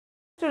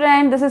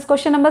Student, this is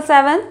question number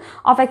 7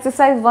 of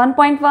exercise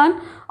 1.1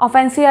 of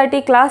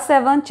NCERT class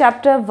 7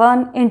 chapter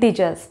 1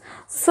 integers.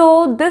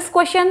 So this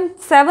question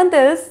 7th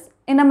is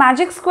in a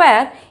magic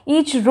square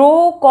each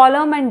row,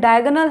 column and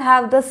diagonal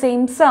have the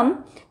same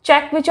sum.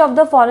 Check which of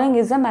the following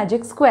is a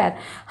magic square.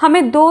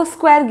 हमें दो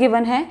square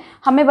given है,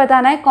 हमें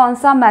बताना है कौन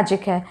सा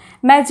magic है.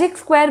 Magic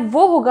square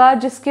वो होगा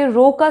जिसके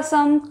रो का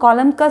सम,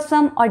 कॉलम का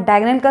सम और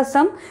डायगोनल का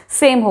सम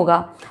सेम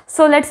होगा.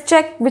 So let's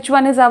check which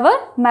one is our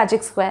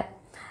magic square.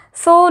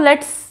 So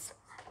let's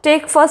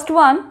take first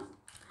one.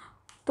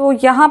 तो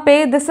यहाँ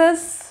पे this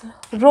is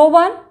row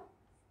 1,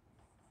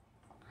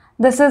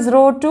 this is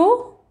row 2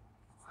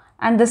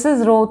 and this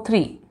is row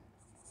 3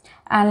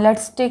 and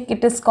let's take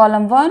it is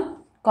column 1,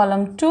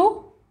 column 2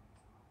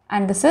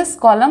 and this is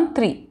column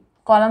 3.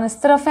 column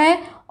इस तरफ है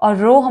और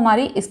row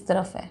हमारी इस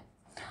तरफ है.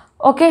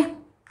 ओके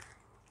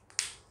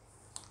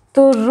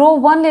तो row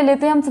 1 ले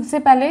लेते हैं हम सबसे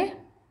पहले.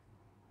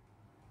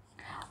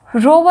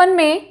 row 1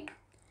 में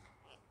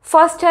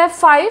फर्स्ट है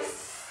 5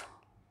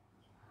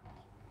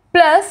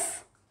 plus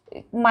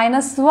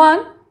 -1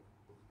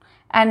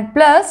 and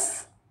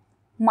plus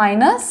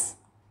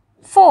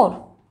 -4.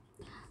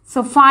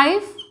 So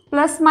 5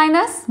 plus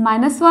minus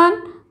 -1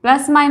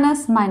 plus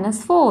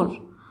 -4.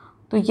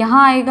 तो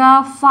यहाँ आएगा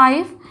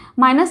 5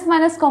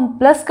 माइनस को हम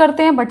प्लस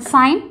करते हैं बट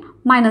साइन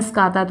माइनस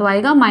का आता है तो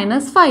आएगा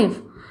 -5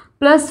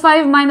 plus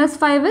 5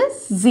 -5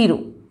 is 0.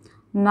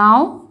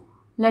 Now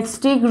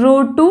let's take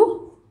रो 2.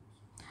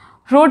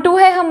 रो 2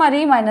 है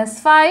हमारी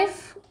 -5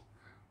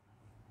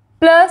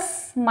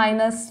 प्लस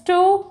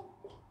 -2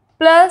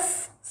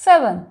 प्लस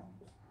 7.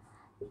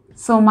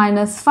 सो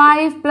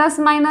 -5 प्लस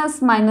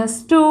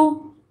 -2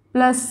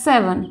 प्लस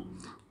 7.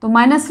 तो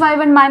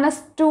 -5 and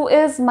 -2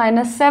 is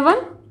 -7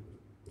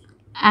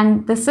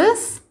 and this is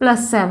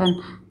 +7.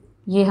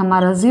 ये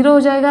हमारा 0 हो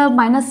जाएगा.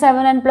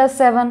 -7 and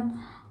 +7.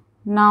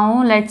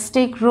 Now let's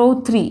take row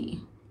 3.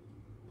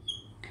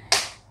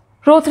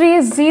 Row 3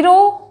 is 0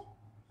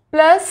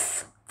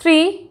 plus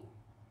 3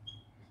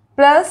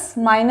 plus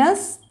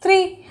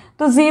 -3.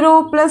 तो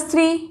 0 प्लस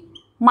 3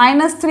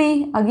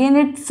 -3 अगेन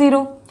इट्स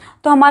 0.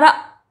 तो हमारा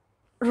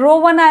रो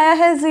 1 आया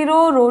है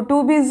 0, रो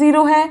 2 भी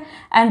 0 है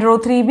एंड रो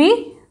 3 भी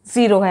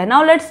 0 है.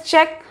 Now let's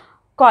check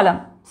column.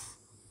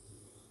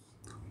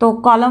 तो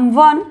column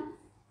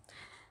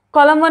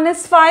 1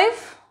 is 5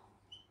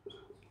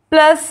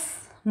 plus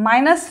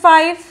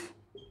 -5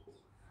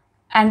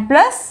 and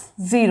plus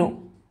 0.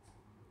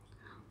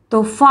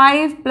 तो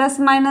 5 प्लस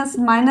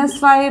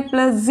 -5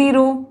 प्लस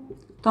 0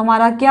 तो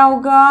हमारा क्या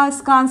होगा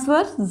इसका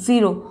answer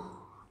 0.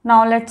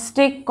 Now let's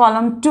take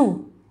column 2.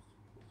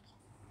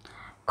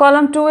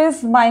 Column 2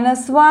 is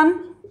 -1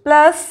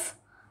 plus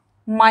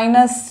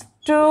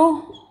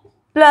 -2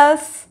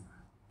 plus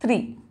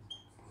 3.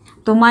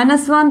 तो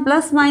 -1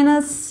 plus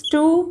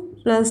 -2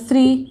 plus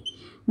 3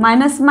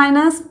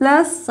 minus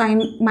plus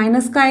sign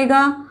minus का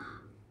आएगा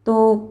तो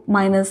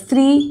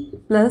 -3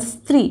 plus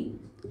 3.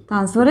 The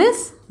answer is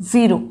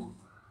 0.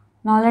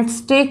 Now let's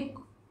take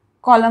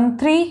column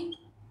 3.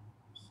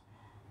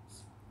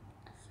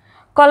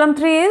 Column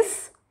 3 is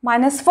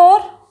 -4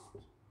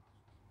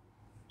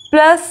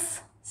 plus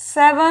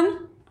 7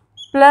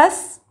 plus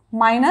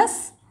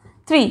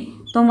 -3.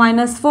 So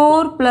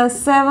 -4 plus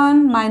 7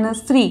 minus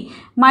 3.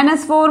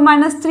 -4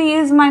 minus 3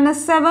 is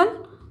 -7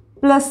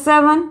 plus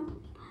 7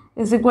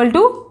 is equal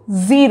to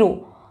 0.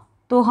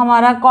 तो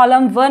हमारा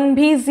column 1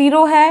 भी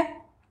 0 है,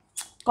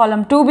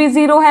 column 2 भी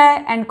 0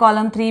 है एंड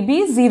कॉलम 3 भी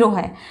 0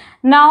 है.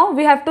 Now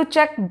we have to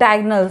check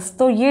diagonals.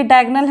 तो ये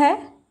डायगनल है,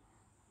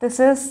 this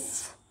is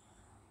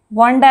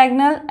one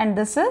diagonal and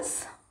this is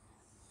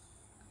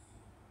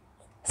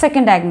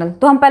second diagonal.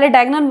 तो हम पहले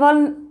डायगनल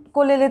 1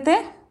 को ले लेते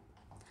हैं.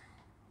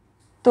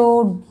 तो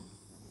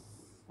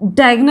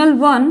डायगनल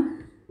 1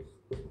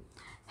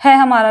 है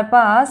हमारे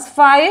पास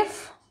 5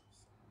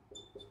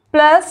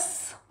 प्लस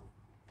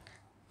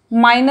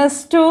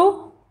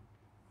 -2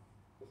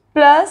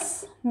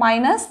 प्लस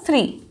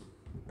 -3.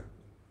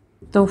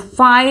 तो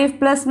 5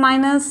 प्लस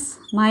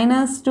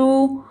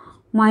 -2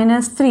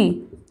 -3.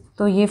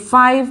 तो ये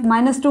 5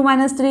 -2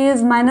 -3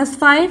 is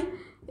 -5.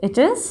 It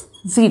is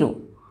 0.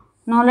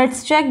 Now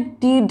let's check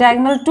the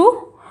diagonal 2.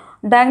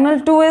 Diagonal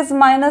 2 is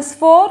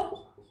 -4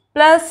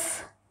 plus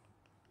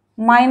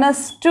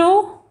 -2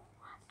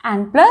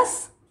 and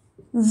plus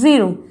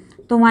 0.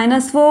 तो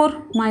 -4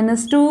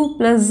 -2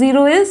 प्लस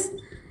 0 इज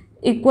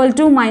इक्वल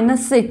टू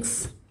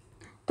 -6.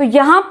 तो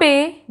यहाँ पे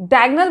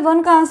डायगोनल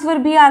 1 का आंसर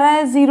भी आ रहा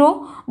है 0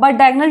 बट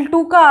डायगोनल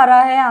 2 का आ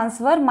रहा है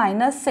answer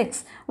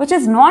 -6 which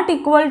is not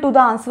equal to the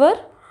answer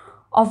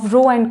of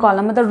row and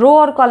column. मतलब रो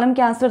और कॉलम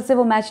के आंसर से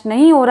वो मैच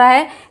नहीं हो रहा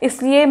है,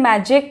 इसलिए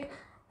मैजिक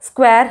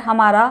स्क्वायर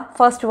हमारा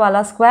फर्स्ट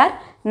वाला स्क्वायर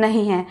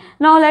नहीं है.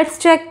 नाउ लेट्स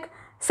चेक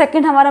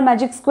सेकंड हमारा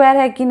मैजिक स्क्वायर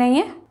है कि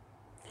नहीं है.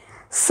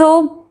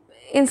 सो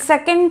in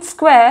second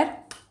square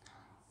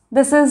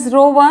this is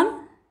row 1,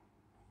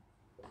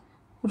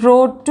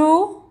 row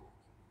 2,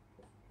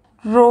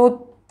 row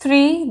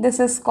 3, this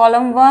is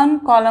column 1,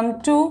 column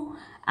 2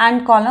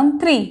 and column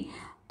 3.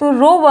 तो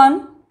row 1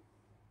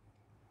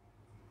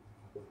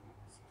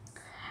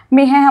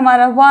 में है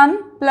हमारा 1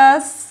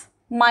 plus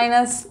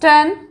minus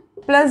 10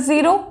 plus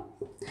 0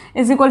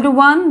 is equal to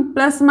 1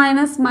 plus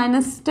minus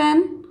minus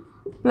 10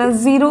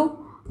 plus 0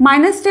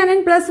 minus 10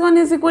 and plus 1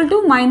 is equal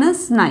to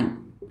minus 9.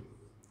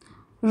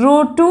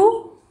 Row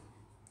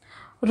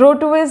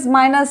 2 is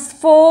minus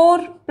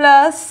 4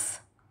 plus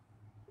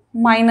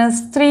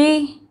minus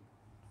 3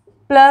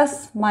 plus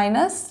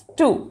minus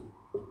 2.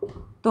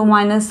 तो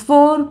minus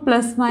 4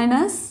 plus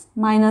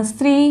minus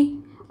 3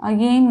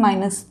 again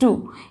minus 2.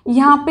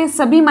 यहाँ पे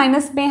सभी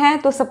minus पे हैं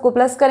तो सबको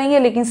प्लस करेंगे,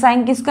 लेकिन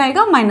साइन किसका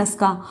आएगा? माइनस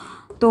का.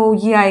 तो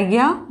ये आ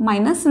गया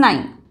minus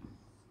 9.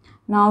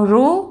 Now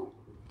row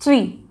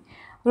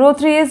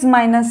 3 is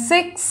minus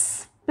 6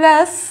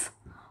 plus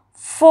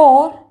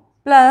 4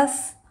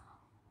 plus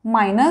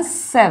minus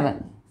 7.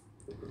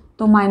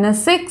 तो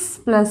minus 6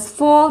 plus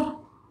 4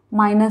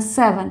 minus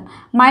 7.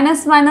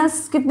 Minus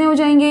minus कितने हो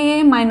जाएंगे?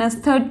 ये minus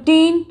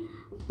 13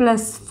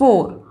 plus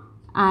 4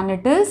 and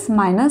it is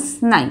minus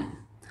 9.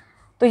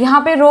 तो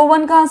यहाँ पे रो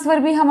 1 का आंसर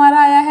भी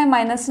हमारा आया है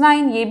माइनस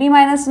 9. ये भी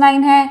माइनस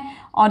 9 है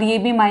और ये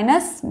भी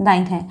माइनस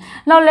 9 है.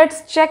 Now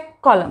let's check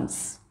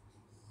columns.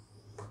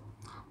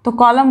 तो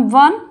कॉलम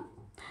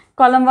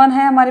 1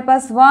 है हमारे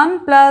पास 1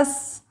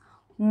 प्लस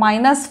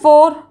माइनस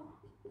 4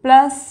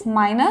 प्लस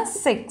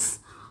माइनस 6.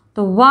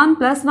 तो 1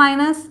 प्लस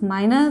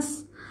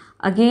माइनस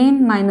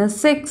अगेन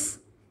माइनस 6.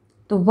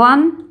 तो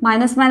 1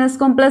 माइनस माइनस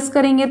को हम प्लस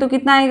करेंगे तो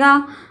कितना आएगा?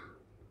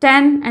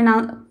 10 एंड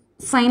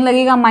साइन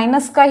लगेगा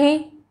माइनस का ही.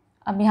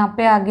 अब यहाँ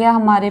पे आ गया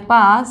हमारे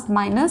पास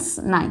minus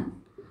 9.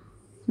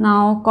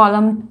 Now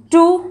column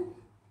 2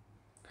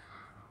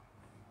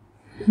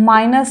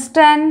 minus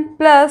 10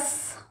 plus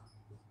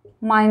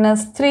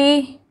minus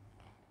 3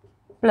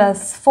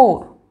 plus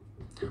 4.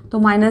 तो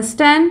माइनस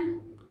 10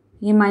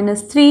 ये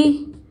minus 3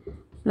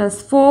 plus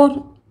 4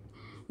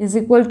 is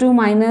equal to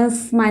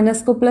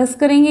minus को प्लस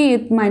करेंगे,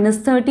 ये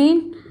माइनस 13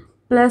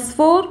 प्लस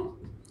 4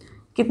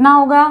 कितना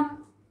होगा?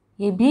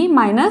 ये भी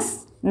minus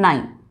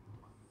 9.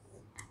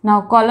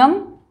 Now column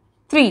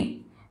 3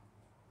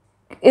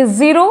 is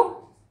 0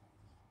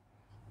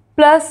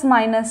 plus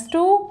minus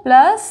 2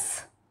 plus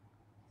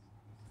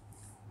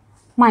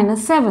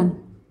minus 7.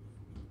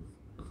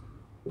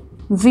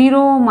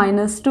 0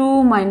 minus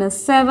 2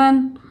 minus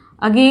 7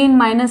 again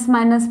minus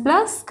minus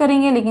plus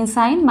करेंगे, लेकिन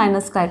साइन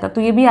माइनस का आएगा.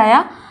 तो ये भी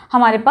आया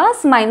हमारे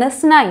पास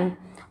माइनस 9.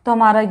 तो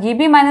हमारा ये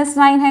भी माइनस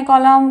 9 है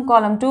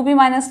कॉलम 2 भी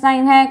माइनस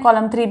 9 है,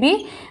 कॉलम 3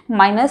 भी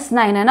माइनस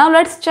 9 है. Now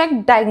let's check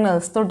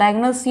diagonals. तो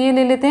डायगोनल्स ये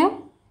ले लेते हैं.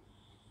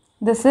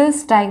 This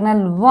is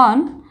diagonal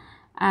 1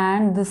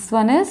 and this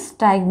one is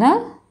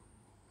diagonal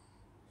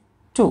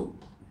 2.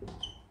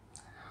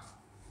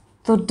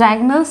 तो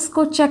डायगोनल्स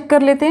को चेक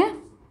कर लेते हैं.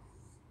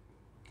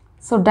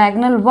 सो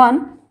diagonal 1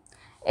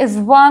 is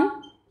 1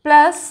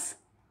 plus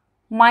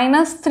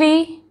minus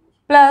 3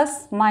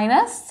 plus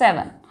minus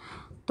 7.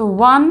 तो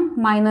 1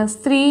 minus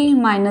 3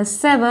 minus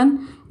 7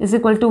 is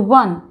equal to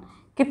 1.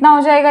 कितना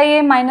हो जाएगा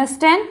ये? Minus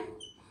 10.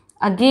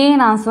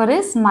 Again answer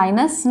is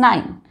minus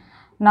 9.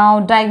 Now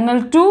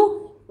diagonal 2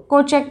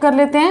 को चेक कर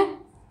लेते हैं.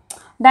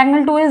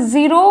 Diagonal 2 is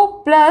 0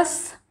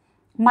 plus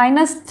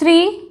minus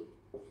 3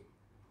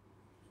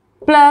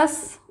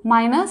 plus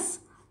minus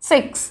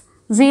 6.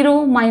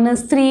 0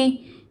 minus 3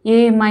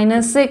 ये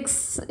minus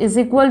 6 is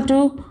equal to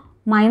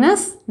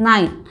minus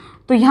 9.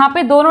 तो यहाँ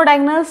पे दोनों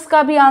डायगोनल्स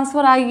का भी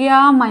आंसर आ गया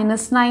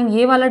माइनस 9.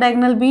 ये वाला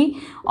डायगोनल भी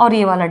और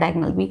ये वाला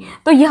डायगोनल भी.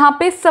 तो यहाँ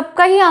पे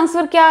सबका ही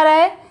आंसर क्या आ रहा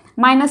है?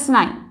 माइनस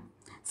 9.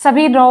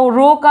 सभी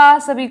रो का,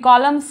 सभी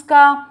कॉलम्स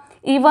का,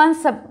 इवन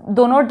सब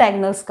दोनों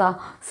डायगोनल्स का.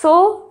 So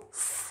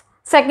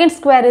second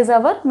square is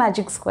our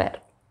magic square.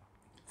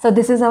 So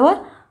this is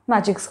our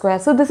magic square.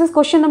 So this is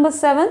question number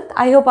 7.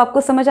 I hope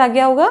आपको समझ आ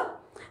गया होगा.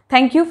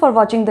 Thank you for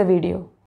watching the video.